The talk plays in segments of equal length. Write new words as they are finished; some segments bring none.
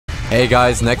Hey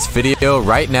guys, next video.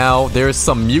 Right now, there's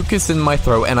some mucus in my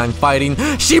throat and I'm fighting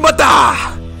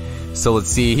Shibata! So let's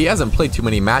see, he hasn't played too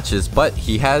many matches, but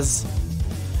he has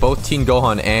both Teen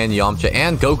Gohan and Yamcha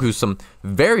and Goku some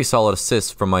very solid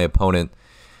assists from my opponent.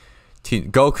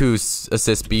 Goku's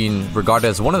assist being regarded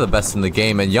as one of the best in the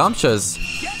game, and Yamcha's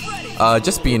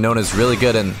just being known as really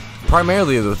good, and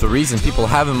primarily the reason people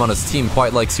have him on his team,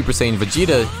 quite like Super Saiyan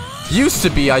Vegeta used to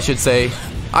be, I should say.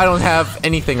 I don't have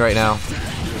anything right now.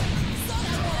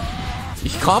 He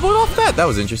comboed off that? That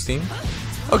was interesting.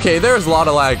 Okay, there's a lot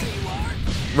of lag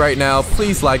right now.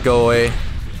 Please lag go away.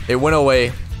 It went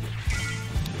away.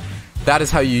 That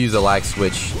is how you use a lag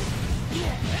switch.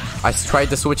 I tried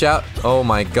to switch out. Oh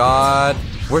my god.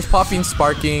 Where's Popping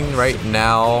Sparking right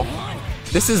now?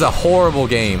 This is a horrible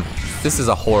game. This is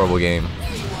a horrible game.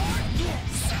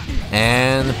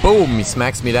 And boom, he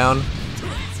smacks me down.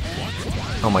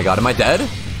 Oh my god, am I dead?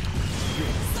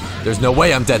 There's no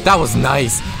way I'm dead. That was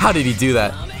nice. How did he do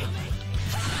that?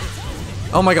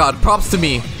 Oh my god, props to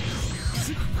me.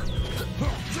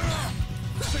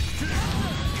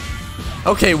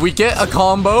 Okay, we get a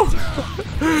combo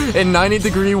in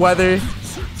 90-degree weather,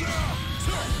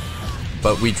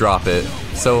 but we drop it.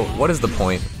 So, what is the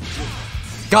point?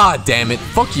 God damn it.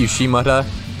 Fuck you, Shimata.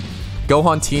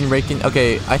 Gohan Teen Raking.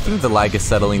 Okay, I think the lag is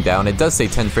settling down. It does say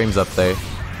 10 frames up there.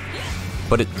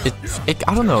 But it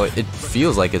I don't know, it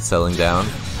feels like it's settling down.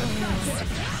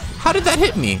 How did that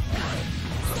hit me?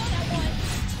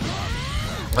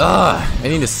 Ugh, I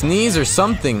need to sneeze or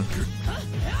something.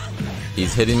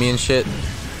 He's hitting me and shit.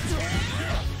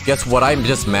 Guess what? I'm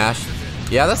just mashed.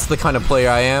 Yeah, that's the kind of player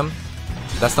I am.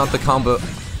 That's not the combo.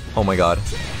 Oh my god.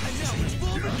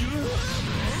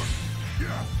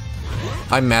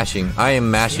 I'm mashing. I am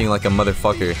mashing like a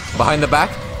motherfucker. Behind the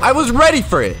back? I was ready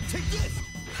for it!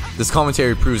 This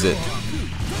commentary proves it.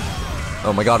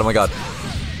 Oh my god, oh my god.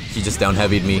 He just down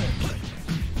heavied me.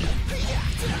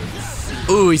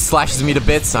 Ooh, he slashes me to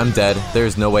bits. I'm dead.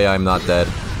 There's no way I'm not dead.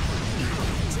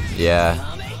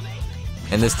 Yeah.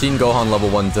 And this Teen Gohan level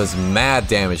 1 does mad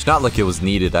damage. Not like it was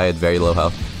needed. I had very low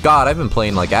health. God, I've been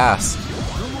playing like ass.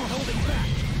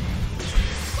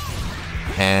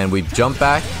 And we jump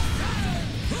back.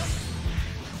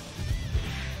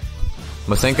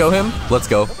 Masenko him? Let's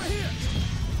go.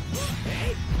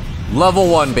 Level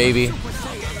 1, baby.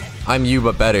 I'm you,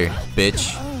 but better,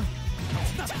 bitch.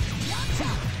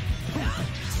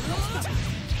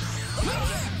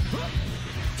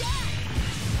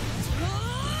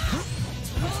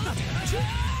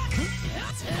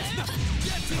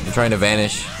 I'm trying to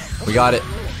vanish. We got it.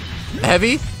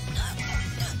 Heavy?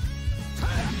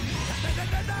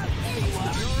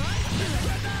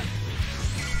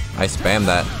 I spammed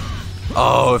that.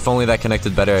 Oh, if only that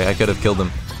connected better, I could have killed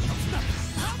him.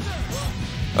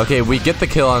 Okay, we get the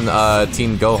kill on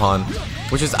Teen Gohan,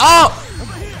 which is— oh!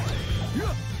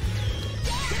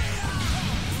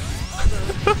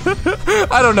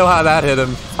 I don't know how that hit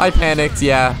him. I panicked,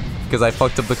 yeah, because I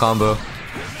fucked up the combo.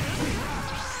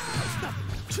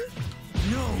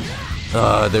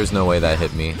 There's no way that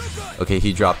hit me. Okay,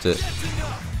 he dropped it.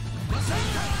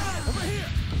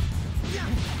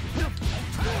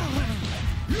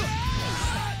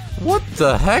 What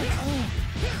the heck?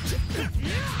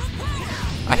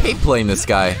 I hate playing this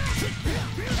guy.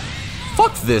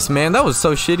 Fuck this, man. That was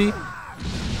so shitty.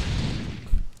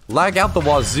 Lag out the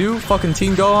wazoo, fucking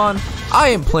Teen Gohan. I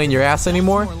ain't playing your ass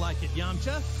anymore.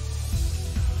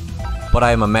 But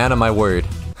I am a man of my word.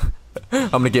 I'm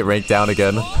gonna get ranked down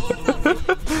again.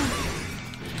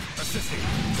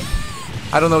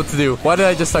 I don't know what to do. Why did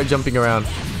I just start jumping around?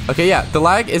 Okay, yeah, the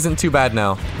lag isn't too bad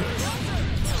now.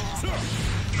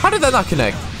 How did that not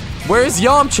connect? Where is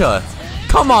Yamcha?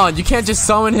 Come on, you can't just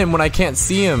summon him when I can't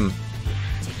see him.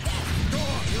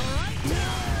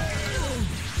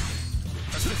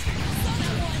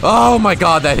 Oh my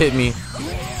god, that hit me.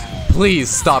 Please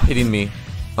stop hitting me.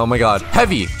 Oh my god.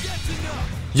 Heavy.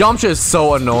 Yamcha is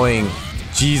so annoying.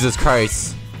 Jesus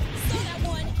Christ.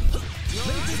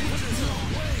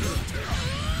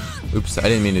 Oops, I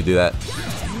didn't mean to do that.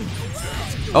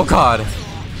 Oh god.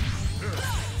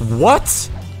 What?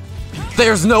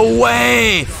 There's no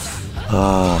way!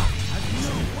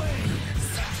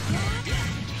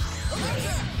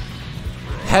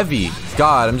 Heavy.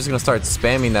 God, I'm just gonna start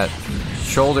spamming that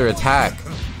shoulder attack.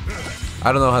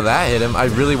 I don't know how that hit him. I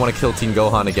really want to kill Teen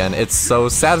Gohan again. It's so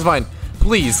satisfying.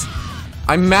 Please.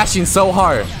 I'm mashing so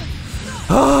hard.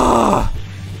 Oh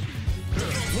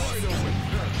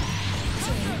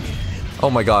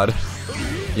my god.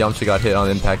 Yamcha got hit on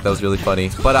impact. That was really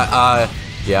funny. But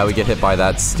yeah, we get hit by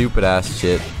that stupid ass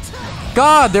shit.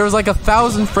 God, there was like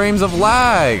 1,000 frames of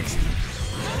lag.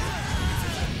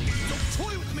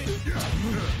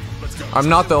 I'm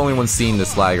not the only one seeing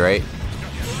this lag, right?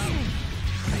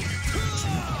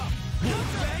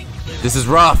 This is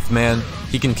rough, man.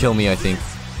 He can kill me, I think.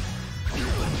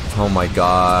 Oh my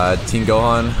god. Team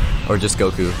Gohan? Or just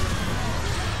Goku?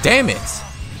 Damn it!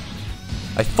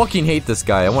 I fucking hate this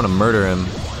guy. I want to murder him.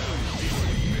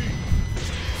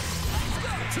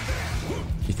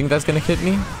 You think that's gonna hit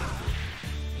me?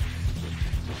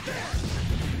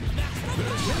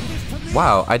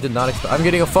 Wow, I did not expect. I'm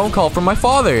getting a phone call from my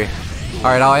father!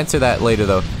 Alright, I'll answer that later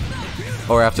though.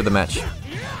 Or after the match.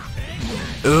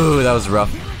 Ooh, that was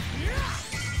rough.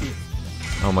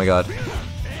 Oh my god.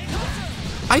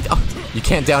 You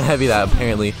can't down heavy that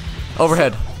apparently.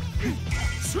 Overhead.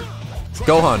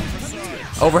 Gohan.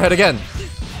 Overhead again.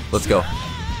 Let's go.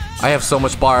 I have so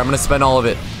much bar. I'm gonna spend all of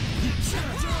it.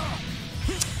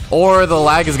 Or the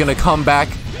lag is gonna come back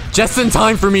just in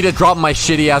time for me to drop my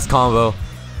shitty ass combo.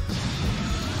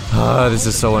 This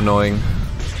is so annoying.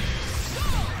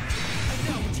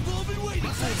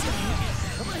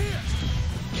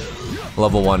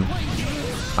 Level 1.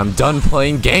 I'm done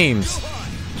playing games.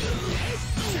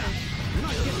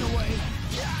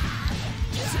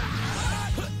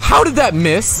 How did that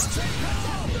miss?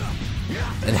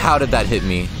 And how did that hit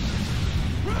me?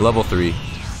 Level 3.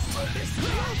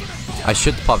 I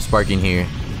should pop sparking here.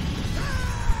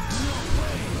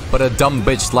 But a dumb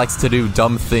bitch likes to do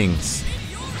dumb things.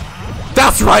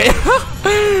 That's right!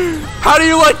 How do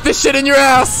you like this shit in your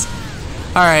ass?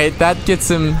 Alright, that gets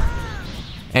him.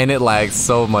 And it lags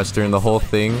so much during the whole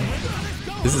thing.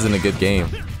 This isn't a good game.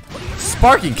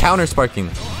 Sparking, counter sparking.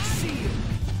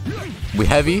 We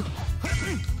heavy.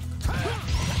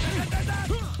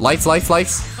 Lights, lights,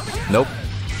 lights. Nope.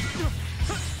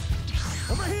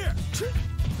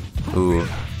 Ooh,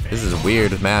 this is a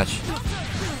weird match.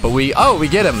 But we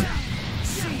get him.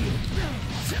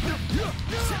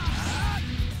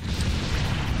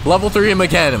 Level 3 him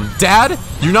again. Dad,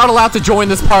 you're not allowed to join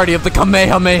this party of the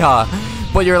Kamehameha.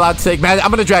 But you're allowed to take man. I'm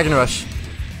gonna Dragon Rush.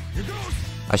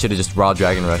 I should have just raw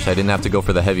Dragon Rush. I didn't have to go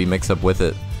for the heavy mix-up with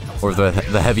it. Or the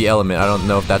heavy element. I don't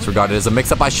know if that's regarded as a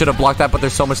mix-up. I should have blocked that, but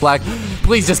there's so much lag.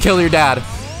 Please just kill your dad.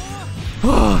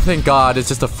 Oh, thank God. It's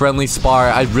just a friendly spar.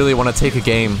 I really want to take a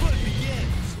game.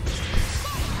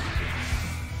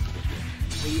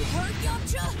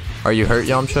 Are you hurt,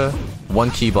 Yamcha?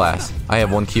 1 Ki Blast. I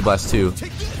have 1 Ki Blast too.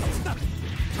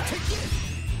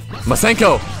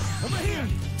 Masenko!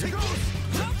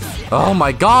 Oh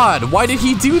my god, why did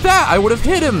he do that? I would have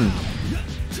hit him.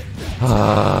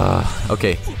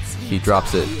 Okay, he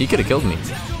drops it. He could have killed me.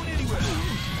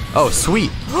 Oh,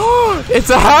 sweet. It's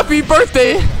a happy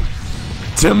birthday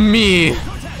to me.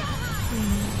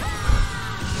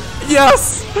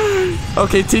 Yes!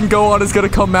 Okay, Team Gohan is gonna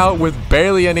come out with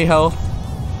barely any health.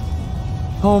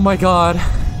 Oh my god.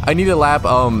 I need a lab,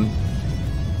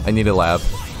 I need a lab.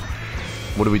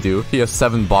 What do we do? He has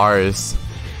 7 bars.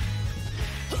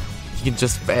 He can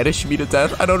just vanish me to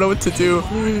death. I don't know what to do.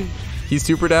 He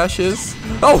super dashes.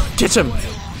 Oh, catch him.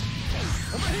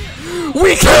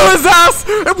 We kill his ass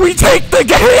and we take the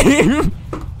game.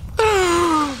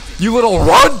 You little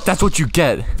runt. That's what you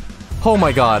get. Oh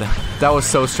my god. That was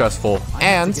so stressful.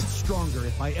 And stronger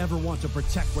if I ever want to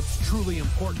protect what's truly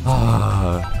important.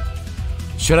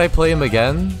 Should I play him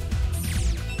again?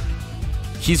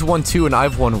 He's won 2 and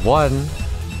I've won 1.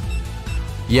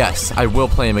 Yes, I will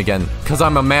play him again, because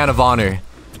I'm a man of honor.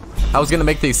 I was gonna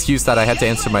make the excuse that I had to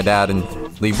answer my dad and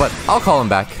leave, but I'll call him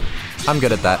back. I'm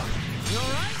good at that.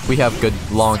 We have good,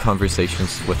 long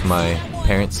conversations with my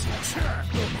parents.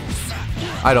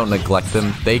 I don't neglect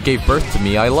them. They gave birth to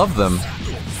me. I love them.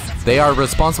 They are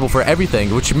responsible for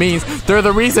everything, which means they're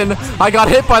the reason I got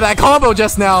hit by that combo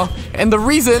just now, and the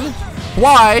reason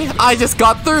why I just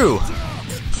got through.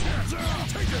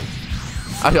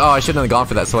 I shouldn't have gone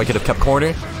for that, so I could have kept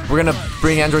corner. We're gonna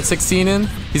bring Android 16 in.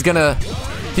 He's gonna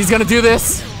do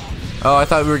this. Oh, I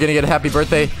thought we were gonna get a happy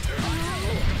birthday.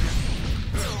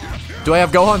 Do I have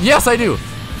Gohan? Yes, I do.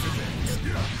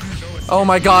 Oh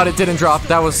my god, it didn't drop.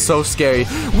 That was so scary.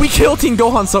 We killed Team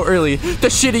Gohan so early. The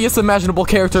shittiest imaginable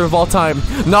character of all time.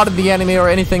 Not in the anime or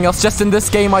anything else. Just in this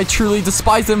game, I truly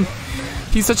despise him.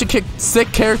 He's such a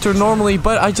sick character normally,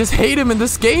 but I just hate him in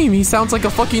this game. He sounds like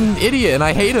a fucking idiot, and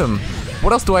I hate him.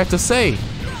 What else do I have to say?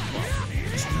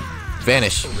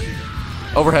 Vanish.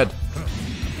 Overhead.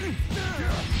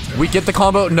 We get the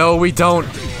combo? No, we don't.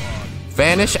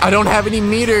 Vanish? I don't have any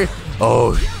meter.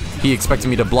 Oh, he expected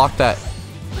me to block that.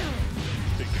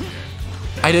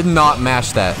 I did not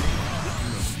mash that.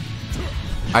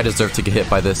 I deserve to get hit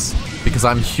by this because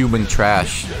I'm human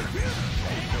trash.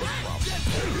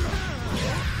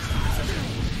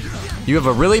 You have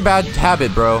a really bad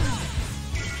habit, bro.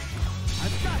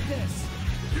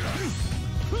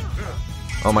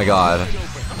 Oh my god.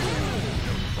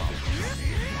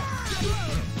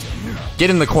 Get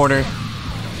in the corner.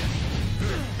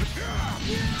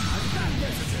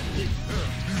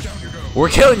 We're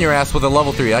killing your ass with a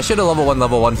level 3. I should have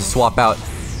level 1 to swap out.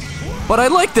 But I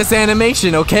like this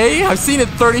animation, okay? I've seen it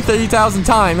 30,000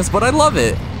 times, but I love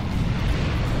it.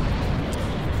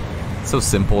 So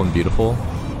simple and beautiful.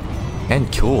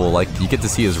 And cool, like, you get to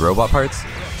see his robot parts.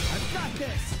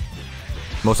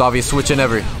 Most obvious switch in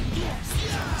ever.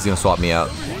 He's gonna swap me out.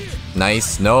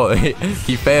 Nice. No,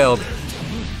 he failed.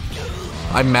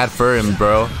 I'm mad for him,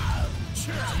 bro.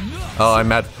 Oh, I'm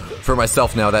mad for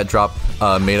myself now. That drop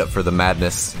made up for the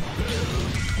madness.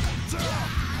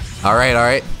 Alright,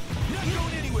 alright.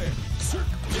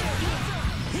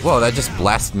 Whoa, that just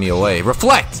blasted me away.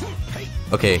 Reflect!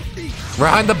 Okay.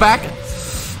 Behind the back.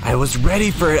 I was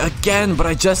ready for it again, but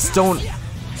I just don't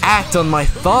act on my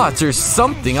thoughts or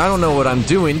something. I don't know what I'm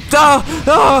doing. Duh!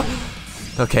 Ah!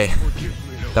 Okay.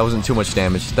 That wasn't too much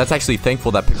damage. That's actually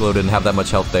thankful that Piccolo didn't have that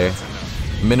much health there.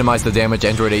 Minimize the damage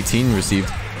Android 18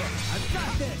 received.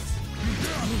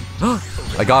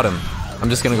 I got him. I'm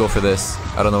just gonna go for this.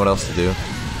 I don't know what else to do.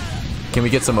 Can we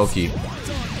get some Oki?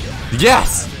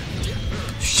 Yes!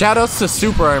 Shoutouts to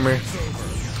Super Armor.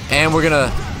 And we're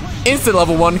gonna instant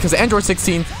level 1 because Android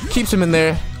 16 keeps him in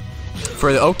there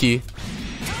for the Oki.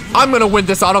 I'm gonna win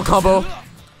this auto combo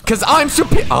because I'm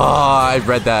super. Ah, I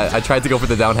read that. I tried to go for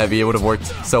the down heavy. It would have worked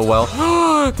so well.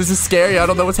 This is scary. I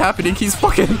don't know what's happening. He's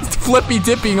fucking flippy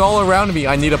dipping all around me.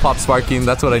 I need a pop Sparking.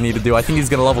 That's what I need to do. I think he's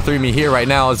gonna level 3 me here right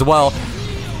now as well.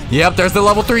 Yep, there's the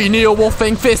level 3 Neo Wolf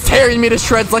Fang Fist tearing me to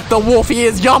shreds like the wolf he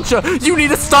is. Yamcha, you need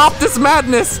to stop this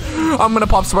madness. I'm gonna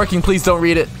pop Sparking. Please don't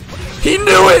read it. He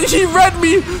knew it. He read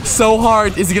me so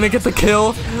hard. Is he gonna get the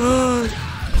kill?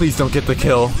 Please don't get the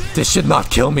kill. This should not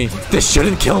kill me. This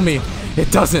shouldn't kill me. It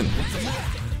doesn't.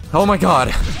 Oh my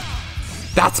god.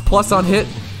 That's plus on hit.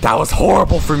 That was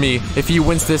horrible for me. If he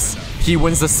wins this, he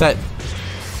wins the set.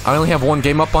 I only have 1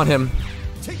 game up on him.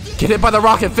 Get hit by the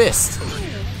Rocket Fist.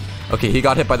 Okay, he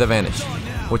got hit by the Vanish,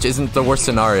 which isn't the worst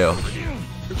scenario.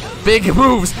 Big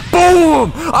moves.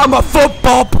 Boom! I'm a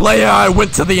football player. I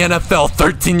went to the NFL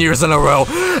 13 years in a row,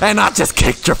 and I just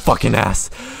kicked your fucking ass.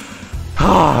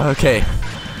 Okay.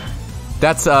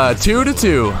 That's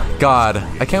 2-2. God,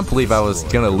 I can't believe I was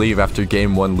gonna leave after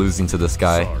game 1 losing to this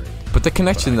guy. But the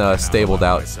connection stabled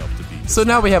out. So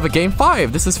now we have a game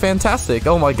 5. This is fantastic.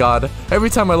 Oh my god. Every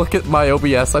time I look at my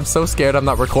OBS, I'm so scared I'm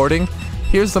not recording.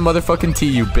 Here's the motherfucking T,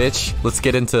 you bitch. Let's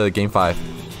get into game 5.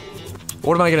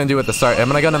 What am I gonna do at the start? Am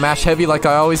I gonna mash heavy like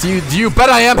I always use? You bet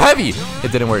I am heavy!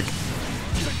 It didn't work.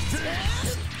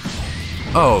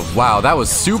 Oh, wow. That was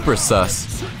super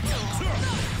sus.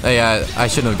 Yeah, I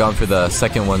shouldn't have gone for the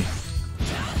second one.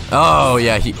 Oh,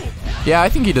 yeah, I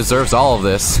think he deserves all of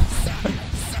this.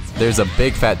 There's a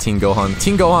big fat Teen Gohan.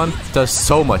 Teen Gohan does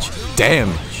so much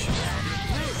damage.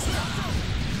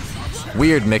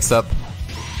 Weird mix-up.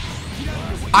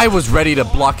 I was ready to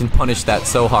block and punish that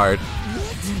so hard.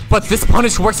 But this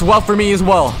punish works well for me as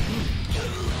well.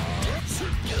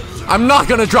 I'm not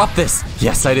gonna drop this.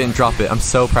 Yes, I didn't drop it. I'm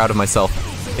so proud of myself.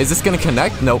 Is this gonna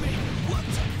connect? Nope.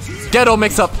 Ghetto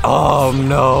mix-up. Oh,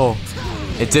 no.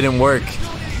 It didn't work.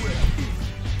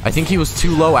 I think he was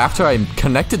too low after I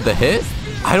connected the hit?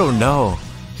 I don't know.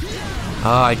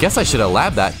 I guess I should have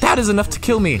labbed that. That is enough to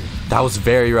kill me. That was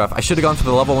very rough. I should have gone for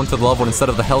the level 1 to the level 1 instead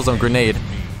of the Hellzone Grenade.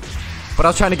 But I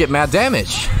was trying to get mad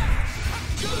damage.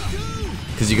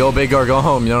 Because you go big or go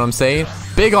home, you know what I'm saying?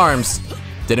 Big arms.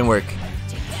 Didn't work.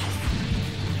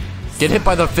 Get hit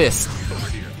by the fist.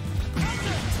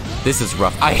 This is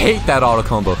rough. I hate that auto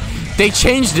combo. They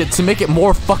changed it to make it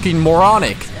more fucking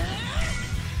moronic.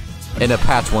 In a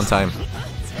patch one time.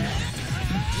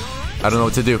 I don't know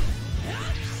what to do.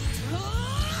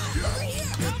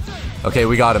 Okay,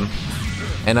 we got him.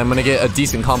 And I'm gonna get a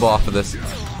decent combo off of this.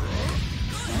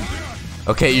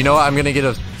 Okay, you know what? I'm gonna get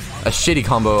a shitty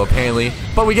combo apparently.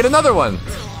 But we get another one!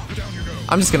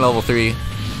 I'm just gonna level 3.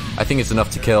 I think it's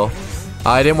enough to kill.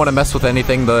 I didn't want to mess with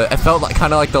anything. It felt like,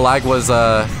 kind of like the lag was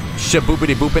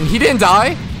shaboopity booping. He didn't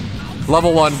die!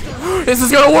 Level 1. This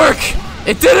is gonna work!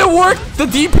 It didn't work! The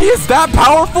DP is that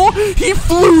powerful? He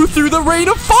flew through the rain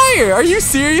of fire! Are you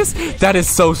serious? That is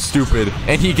so stupid.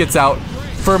 And he gets out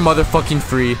for motherfucking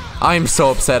free. I'm so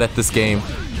upset at this game.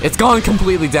 It's gone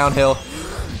completely downhill.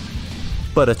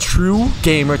 But a true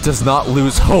gamer does not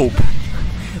lose hope.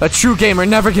 A true gamer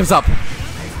never gives up.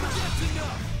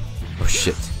 Oh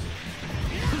shit.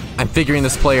 I'm figuring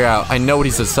this player out. I know what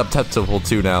he's susceptible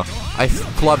to now. I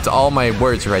flubbed all my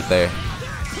words right there.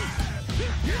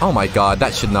 Oh my god,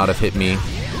 that should not have hit me.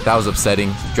 That was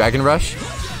upsetting. Dragon Rush?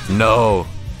 No.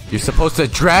 You're supposed to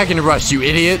Dragon Rush, you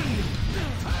idiot.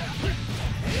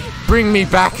 Bring me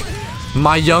back,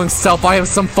 my young self. I have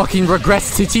some fucking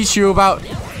regrets to teach you about.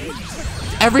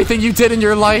 Everything you did in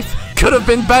your life could have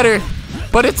been better,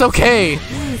 but it's okay,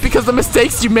 because the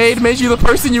mistakes you made you the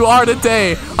person you are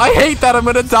today. I hate that I'm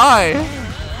gonna die.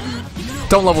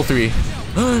 Don't level 3.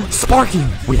 Sparking!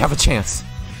 We have a chance.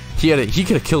 He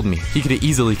could have killed me. He could have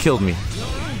easily killed me.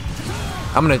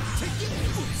 I'm gonna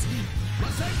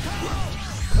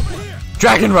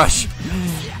Dragon Rush!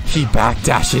 He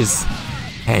backdashes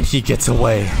and he gets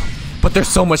away. But there's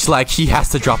so much lag, he has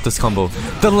to drop this combo.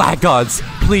 The lag gods,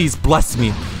 please bless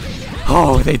me.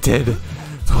 Oh, they did.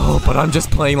 Oh, but I'm just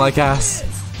playing like ass.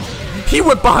 He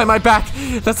went behind my back.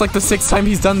 That's like the 6th time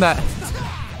he's done that.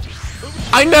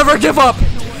 I never give up.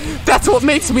 That's what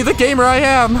makes me the gamer I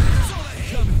am.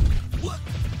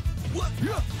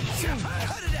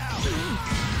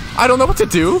 I don't know what to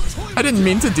do. I didn't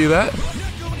mean to do that.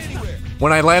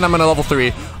 When I land, I'm gonna level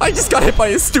 3. I just got hit by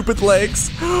his stupid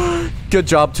legs. Good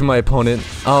job to my opponent.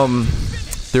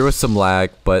 There was some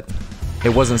lag, but it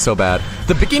wasn't so bad.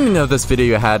 The beginning of this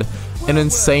video had an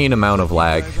insane amount of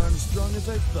lag.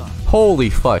 Holy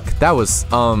fuck. That was,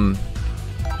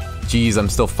 Jeez, I'm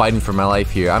still fighting for my life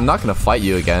here. I'm not gonna fight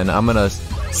you again. I'm gonna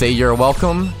say you're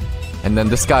welcome. And then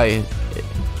this guy...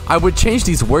 I would change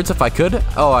these words if I could.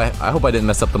 Oh, I hope I didn't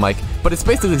mess up the mic. But it's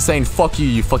basically saying, fuck you,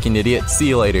 you fucking idiot. See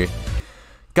you later.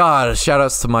 God,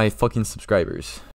 shoutouts to my fucking subscribers.